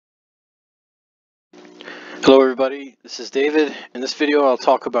Hello everybody, this is David. In this video I'll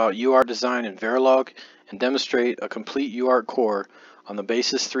talk about UART design in Verilog and demonstrate a complete UART core on the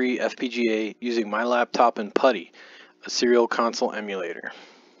Basys3 FPGA using my laptop and PuTTY, a serial console emulator.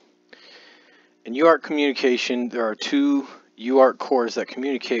 In UART communication there are two UART cores that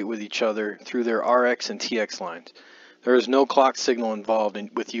communicate with each other through their RX and TX lines. There is no clock signal involved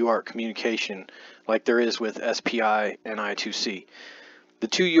with UART communication like there is with SPI and I2C. The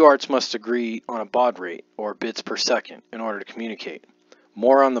two UARTs must agree on a baud rate, or bits per second, in order to communicate.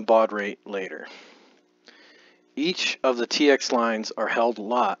 More on the baud rate later. Each of the TX lines are held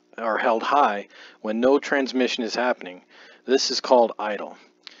high when no transmission is happening. This is called idle.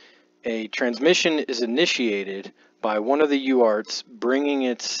 A transmission is initiated by one of the UARTs bringing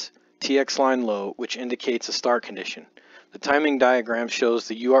its TX line low, which indicates a start condition. The timing diagram shows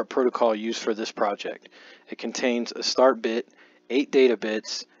the UART protocol used for this project. It contains a start bit, 8 data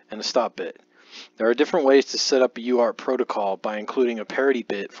bits, and a stop bit. There are different ways to set up a UART protocol by including a parity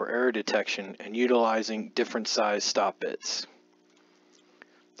bit for error detection and utilizing different size stop bits.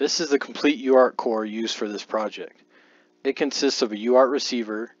 This is the complete UART core used for this project. It consists of a UART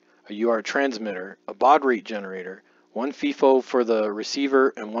receiver, a UART transmitter, a baud rate generator, one FIFO for the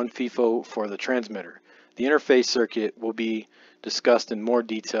receiver and one FIFO for the transmitter. The interface circuit will be discussed in more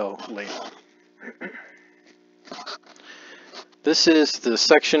detail later. This is the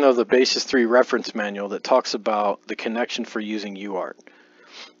section of the Basys3 reference manual that talks about the connection for using UART.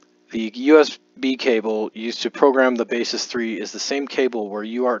 The USB cable used to program the Basys3 is the same cable where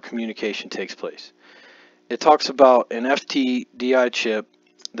UART communication takes place. It talks about an FPGA chip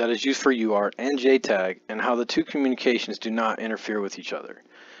that is used for UART and JTAG and how the two communications do not interfere with each other.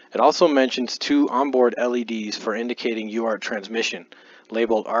 It also mentions two onboard LEDs for indicating UART transmission,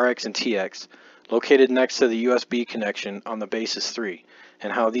 labeled RX and TX, located next to the USB connection on the Basys3,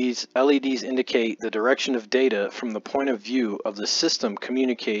 and how these LEDs indicate the direction of data from the point of view of the system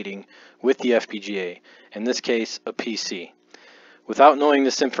communicating with the FPGA, in this case a PC. Without knowing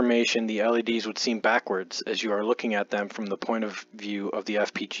this information, the LEDs would seem backwards as you are looking at them from the point of view of the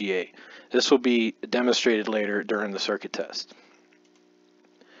FPGA. This will be demonstrated later during the circuit test.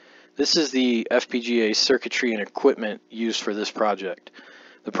 This is the FPGA circuitry and equipment used for this project.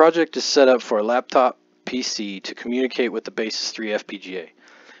 The project is set up for a laptop PC to communicate with the Basys3 FPGA.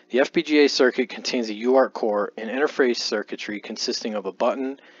 The FPGA circuit contains a UART core and interface circuitry consisting of a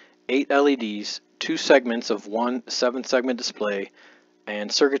button, 8 LEDs, 2 segments of one 7-segment display,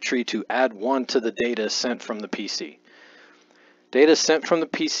 and circuitry to add 1 to the data sent from the PC. Data sent from the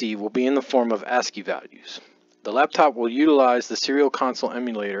PC will be in the form of ASCII values. The laptop will utilize the serial console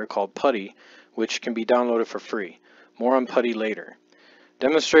emulator called PuTTY, which can be downloaded for free. More on PuTTY later.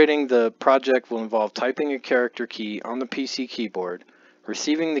 Demonstrating the project will involve typing a character key on the PC keyboard,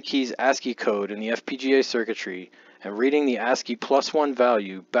 receiving the key's ASCII code in the FPGA circuitry, and reading the ASCII +1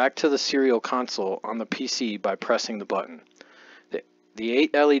 value back to the serial console on the PC by pressing the button. The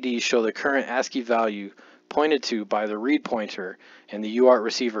 8 LEDs show the current ASCII value pointed to by the read pointer and the UART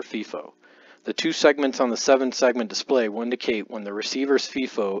receiver FIFO. The 2 segments on the 7-segment display will indicate when the receiver's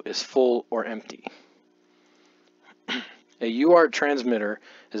FIFO is full or empty. A UART transmitter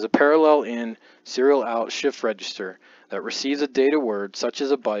is a parallel in, serial out shift register that receives a data word such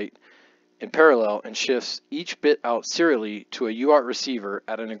as a byte in parallel and shifts each bit out serially to a UART receiver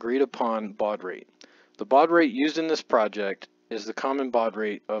at an agreed upon baud rate. The baud rate used in this project is the common baud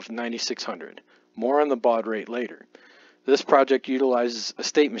rate of 9600. More on the baud rate later. This project utilizes a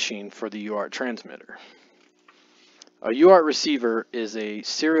state machine for the UART transmitter. A UART receiver is a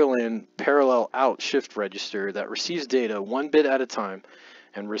serial in, parallel out shift register that receives data 1 bit at a time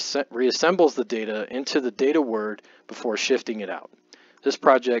and reassembles the data into the data word before shifting it out. This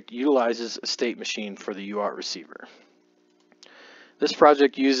project utilizes a state machine for the UART receiver. This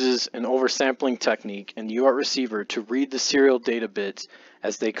project uses an oversampling technique in the UART receiver to read the serial data bits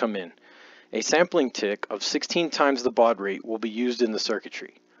as they come in. A sampling tick of 16 times the baud rate will be used in the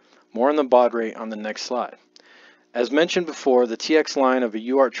circuitry. More on the baud rate on the next slide. As mentioned before, the TX line of a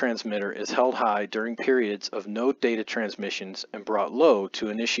UART transmitter is held high during periods of no data transmissions and brought low to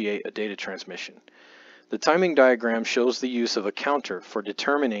initiate a data transmission. The timing diagram shows the use of a counter for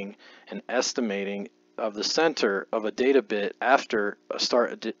determining and estimating of the center of a data bit after a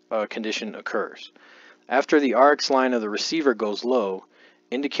start condition occurs. After the RX line of the receiver goes low,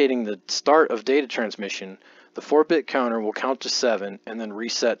 indicating the start of data transmission, the 4-bit counter will count to 7 and then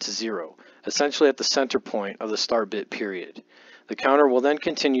reset to 0, essentially at the center point of the start bit period. The counter will then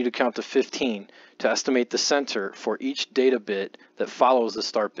continue to count to 15 to estimate the center for each data bit that follows the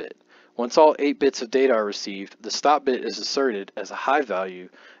start bit. Once all 8 bits of data are received, the stop bit is asserted as a high value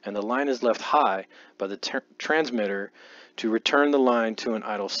and the line is left high by the transmitter to return the line to an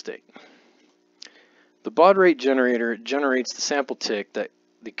idle state. The baud rate generator generates the sample tick that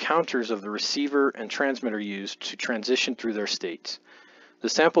the counters of the receiver and transmitter use to transition through their states. The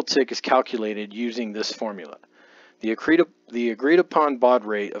sample tick is calculated using this formula. The agreed upon baud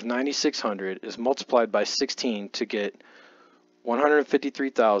rate of 9600 is multiplied by 16 to get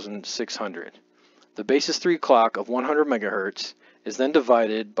 153,600. The Basys3 clock of 100 MHz is then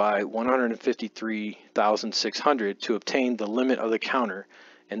divided by 153,600 to obtain the limit of the counter,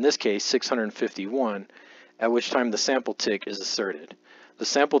 in this case 651, at which time the sample tick is asserted. The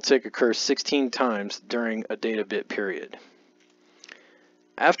sample tick occurs 16 times during a data bit period.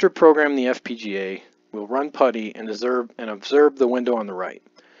 After programming the FPGA, we'll run PuTTY and observe the window on the right.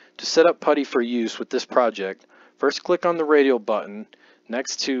 To set up PuTTY for use with this project, first click on the radial button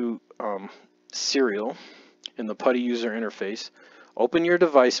next to Serial in the PuTTY user interface, open your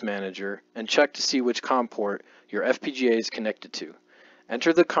device manager, and check to see which COM port your FPGA is connected to.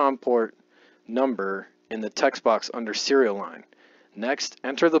 Enter the COM port number in the text box under Serial line. Next,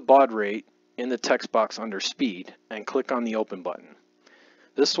 enter the baud rate in the text box under Speed and click on the Open button.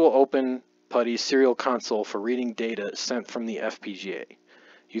 This will open PuTTY's serial console for reading data sent from the FPGA.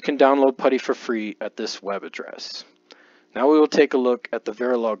 You can download PuTTY for free at this web address. Now we will take a look at the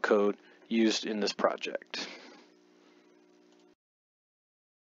Verilog code used in this project.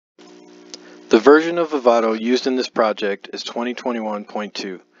 The version of Vivado used in this project is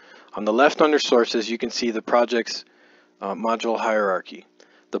 2021.2. On the left under Sources, you can see the project's module hierarchy.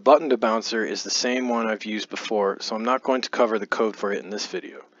 The button to bouncer is the same one I've used before, so I'm not going to cover the code for it in this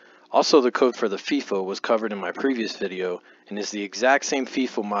video. Also, the code for the FIFO was covered in my previous video and is the exact same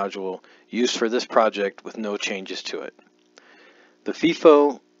FIFO module used for this project with no changes to it. The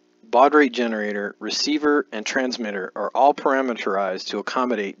FIFO, baud rate generator, receiver, and transmitter are all parameterized to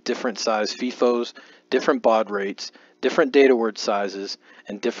accommodate different size FIFOs, different baud rates, different data word sizes,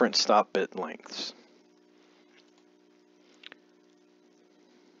 and different stop bit lengths.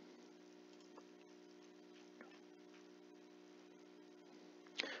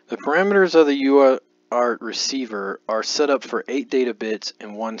 The parameters of the UART receiver are set up for 8 data bits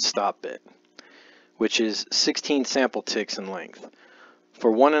and 1 stop bit, which is 16 sample ticks in length.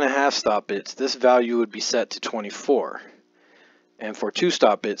 For 1.5 stop bits, this value would be set to 24, and for 2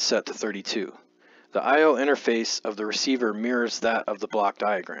 stop bits set to 32. The I/O interface of the receiver mirrors that of the block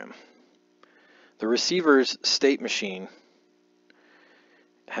diagram. The receiver's state machine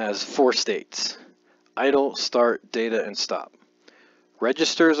has 4 states: idle, start, data, and stop.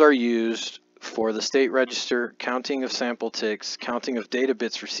 Registers are used for the state register, counting of sample ticks, counting of data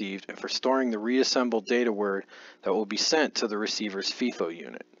bits received, and for storing the reassembled data word that will be sent to the receiver's FIFO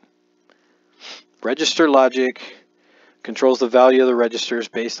unit. Register logic controls the value of the registers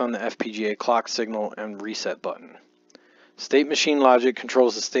based on the FPGA clock signal and reset button. State machine logic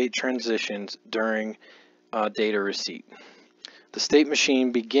controls the state transitions during data receipt. The state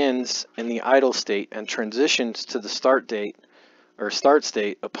machine begins in the idle state and transitions to the start state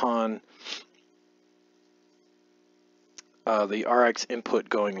upon the RX input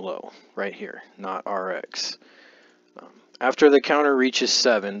going low, right here, not RX. After the counter reaches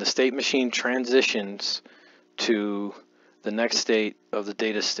 7, the state machine transitions to the next state of the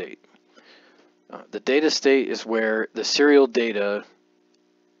data state. The data state is where the serial data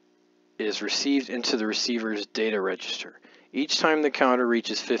is received into the receiver's data register. Each time the counter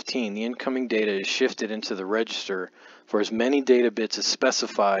reaches 15, the incoming data is shifted into the register for as many data bits as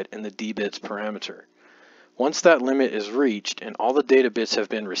specified in the dbits parameter. Once that limit is reached and all the data bits have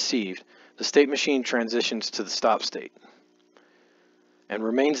been received, the state machine transitions to the stop state and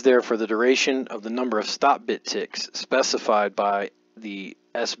remains there for the duration of the number of stop bit ticks specified by the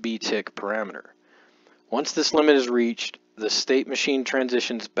SB tick parameter. Once this limit is reached, the state machine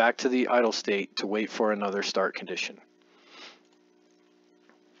transitions back to the idle state to wait for another start condition.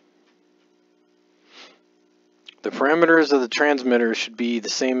 The parameters of the transmitter should be the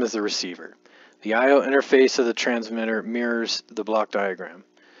same as the receiver. The I/O interface of the transmitter mirrors the block diagram.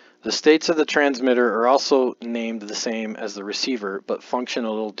 The states of the transmitter are also named the same as the receiver, but function a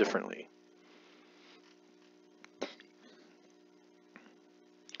little differently.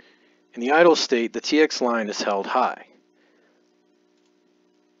 In the idle state, the TX line is held high,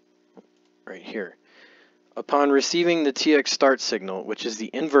 right here. Upon receiving the TX start signal, which is the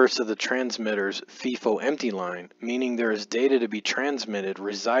inverse of the transmitter's FIFO empty line, meaning there is data to be transmitted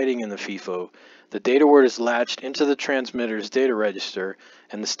residing in the FIFO, the data word is latched into the transmitter's data register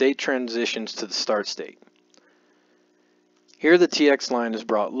and the state transitions to the start state. Here the TX line is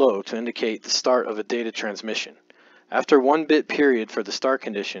brought low to indicate the start of a data transmission. After 1 bit period for the start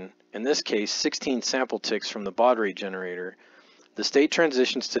condition, in this case 16 sample ticks from the baud rate generator, the state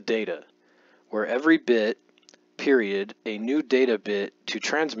transitions to data, where every bit period a new data bit to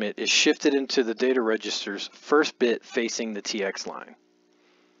transmit is shifted into the data register's first bit facing the TX line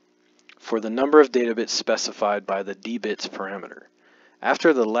for the number of data bits specified by the dbits parameter.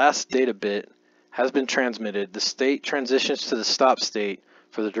 After the last data bit has been transmitted, the state transitions to the stop state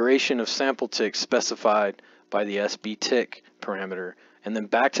for the duration of sample ticks specified by the SBTick parameter, and then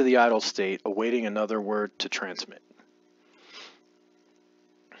back to the idle state awaiting another word to transmit.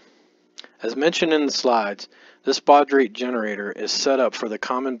 As mentioned in the slides, this baud rate generator is set up for the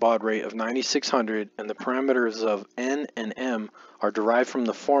common baud rate of 9600, and the parameters of N and M are derived from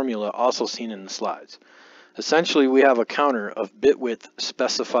the formula also seen in the slides. Essentially, we have a counter of bit width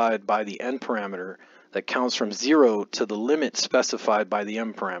specified by the N parameter that counts from 0 to the limit specified by the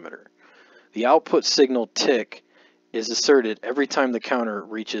M parameter. The output signal tick is asserted every time the counter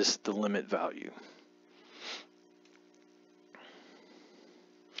reaches the limit value.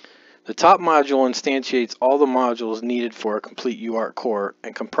 The top module instantiates all the modules needed for a complete UART core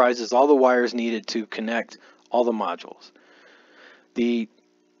and comprises all the wires needed to connect all the modules. The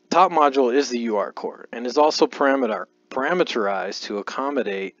top module is the UART core and is also parameterized to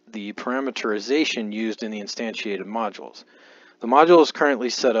accommodate the parameterization used in the instantiated modules. The module is currently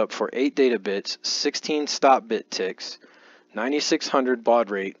set up for 8 data bits, 16 stop bit ticks, 9600 baud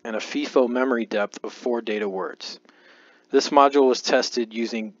rate, and a FIFO memory depth of 4 data words. This module was tested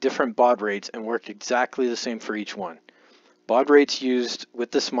using different baud rates and worked exactly the same for each one. Baud rates used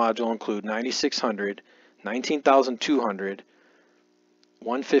with this module include 9600, 19200,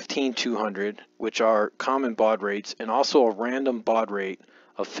 115,200, which are common baud rates, and also a random baud rate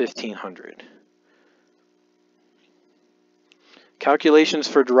of 1500. Calculations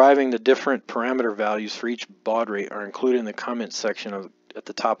for deriving the different parameter values for each baud rate are included in the comments section at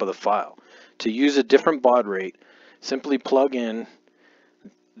the top of the file. To use a different baud rate, simply plug in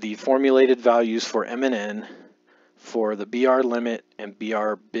the formulated values for M and N for the BR limit and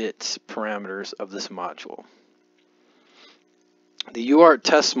BR bits parameters of this module. The UART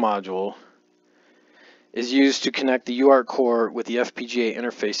test module is used to connect the UART core with the FPGA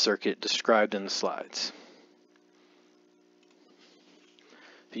interface circuit described in the slides.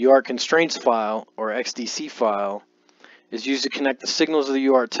 The UART constraints file, or XDC file, is used to connect the signals of the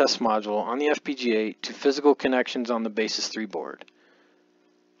UART test module on the FPGA to physical connections on the Basys3 board.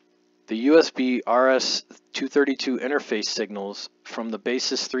 The USB RS-232 interface signals from the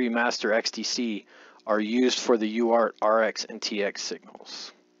Basys3 master XDC are used for the UART RX and TX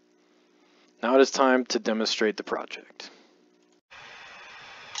signals. Now it is time to demonstrate the project.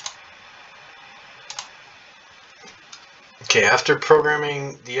 Okay, after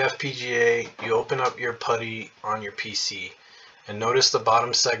programming the FPGA, you open up your PuTTY on your PC and notice the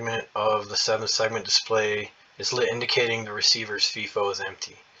bottom segment of the 7th segment display is lit, indicating the receiver's FIFO is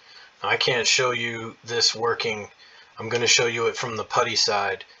empty. Now I can't show you this working. I'm going to show you it from the PuTTY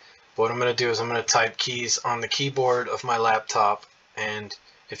side. What I'm going to do is I'm going to type keys on the keyboard of my laptop, and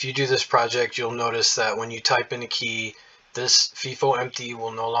if you do this project, you'll notice that when you type in a key, this FIFO empty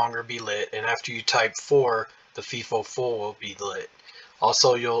will no longer be lit, and after you type 4, the FIFO full will be lit.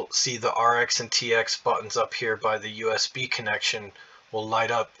 Also, you'll see the RX and TX buttons up here by the USB connection will light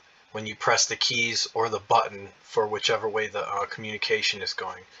up when you press the keys or the button for whichever way the communication is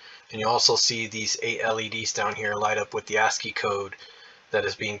going. And you also see these 8 LEDs down here light up with the ASCII code that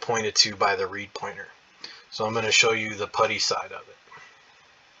is being pointed to by the read pointer. So I'm going to show you the PuTTY side of it.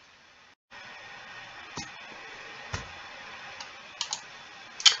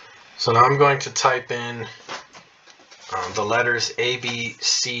 So now I'm going to type in the letters A, B,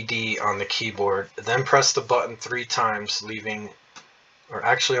 C, D on the keyboard, then press the button 3 times, leaving, or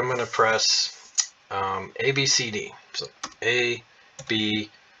actually I'm going to press A, B, C, D. So A, B,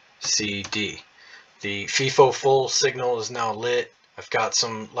 C, D. The FIFO full signal is now lit. I've got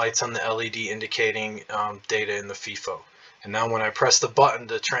some lights on the LED indicating data in the FIFO. And now when I press the button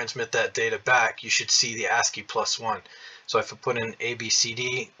to transmit that data back, you should see the ASCII +1. So if I put in A, B, C,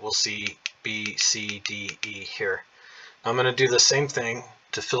 D, we'll see B, C, D, E here. I'm going to do the same thing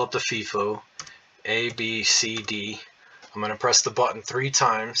to fill up the FIFO, A, B, C, D. I'm going to press the button 3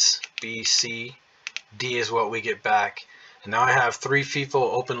 times, B, C, D is what we get back. And now I have 3 FIFO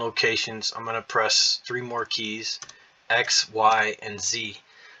open locations. I'm going to press 3 more keys, X, Y, and Z.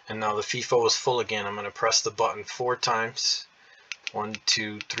 And now the FIFO is full again. I'm going to press the button 4 times, 1,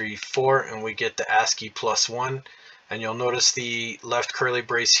 2, 3, 4, and we get the ASCII +1. And you'll notice the left curly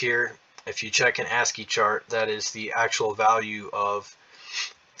brace here If you check an ASCII chart, that is the actual value of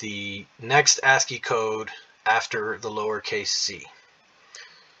the next ASCII code after the lowercase c.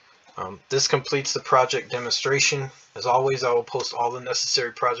 This completes the project demonstration. As always, I will post all the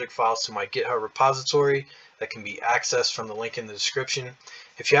necessary project files to my GitHub repository that can be accessed from the link in the description.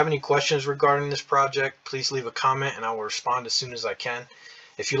 If you have any questions regarding this project, please leave a comment and I will respond as soon as I can.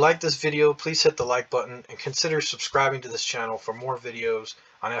 If you like this video, please hit the like button and consider subscribing to this channel for more videos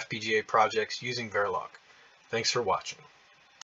on FPGA projects using Verilog. Thanks for watching.